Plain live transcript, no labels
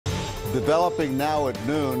Developing now at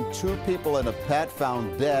noon, 2 people and a pet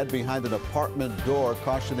found dead behind an apartment door,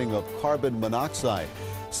 cautioning of carbon monoxide.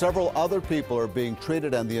 Several other people are being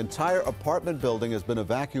treated, and the entire apartment building has been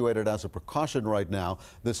evacuated as a precaution right now.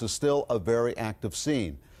 This is still a very active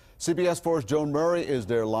scene. CBS 4's Joan Murray is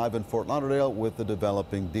there live in Fort Lauderdale with the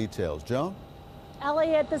developing details. Joan?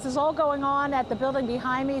 Elliot, this is all going on at the building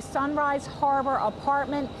behind me, Sunrise Harbor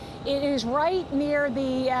Apartment. It is right near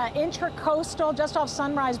the Intracoastal, just off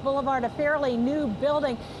Sunrise Boulevard, a fairly new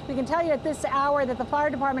building. We can tell you at this hour that the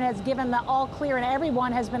fire department has given the all clear and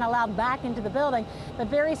everyone has been allowed back into the building. But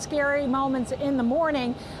very scary moments in the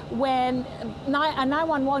morning when a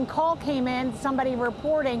 911 call came in, somebody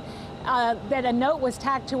reporting that a note was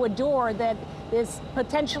tacked to a door that this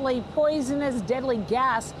potentially poisonous, deadly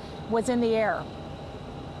gas was in the air.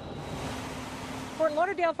 Fort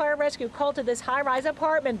Lauderdale Fire Rescue called to this high-rise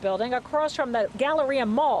apartment building across from the Galleria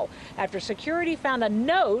Mall after security found a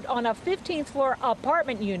note on a 15th floor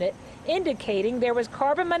apartment unit indicating there was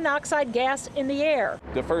carbon monoxide gas in the air.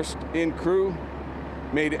 The first in crew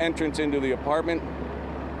made entrance into the apartment,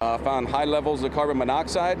 found high levels of carbon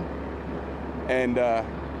monoxide, and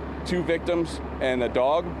 2 victims and a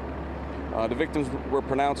dog. The victims were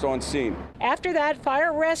pronounced on scene. After that,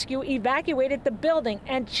 fire rescue evacuated the building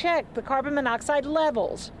and checked the carbon monoxide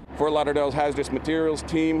levels. Fort Lauderdale's hazardous materials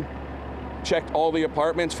team checked all the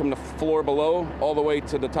apartments from the floor below all the way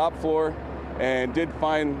to the top floor and did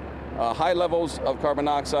find high levels of carbon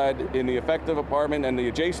monoxide in the affected apartment and the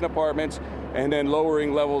adjacent apartments, and then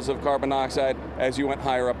lowering levels of carbon monoxide as you went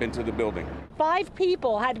higher up into the building. 5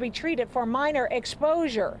 people had to be treated for minor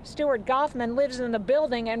exposure. Stuart Goffman lives in the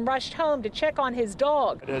building and rushed home to check on his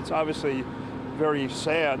dog. It's obviously very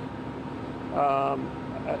sad. I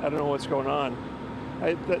don't know what's going on.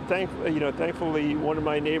 Thankfully, one of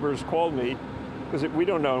my neighbors called me because we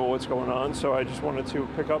don't know what's going on. So I just wanted to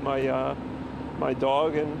pick up my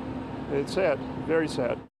dog, and it's sad, very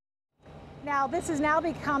sad. Now, this has now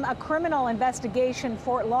become a criminal investigation.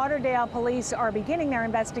 Fort Lauderdale police are beginning their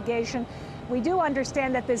investigation. We do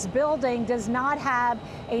understand that this building does not have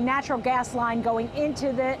a natural gas line going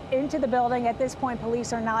into the building. At this point,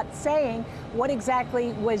 police are not saying what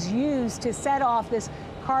exactly was used to set off this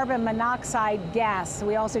carbon monoxide gas.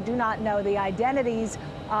 We also do not know the identities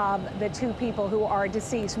of the 2 people who are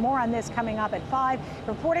deceased. More on this coming up at 5.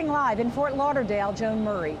 Reporting live in Fort Lauderdale, Joan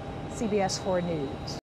Murray, CBS 4 News.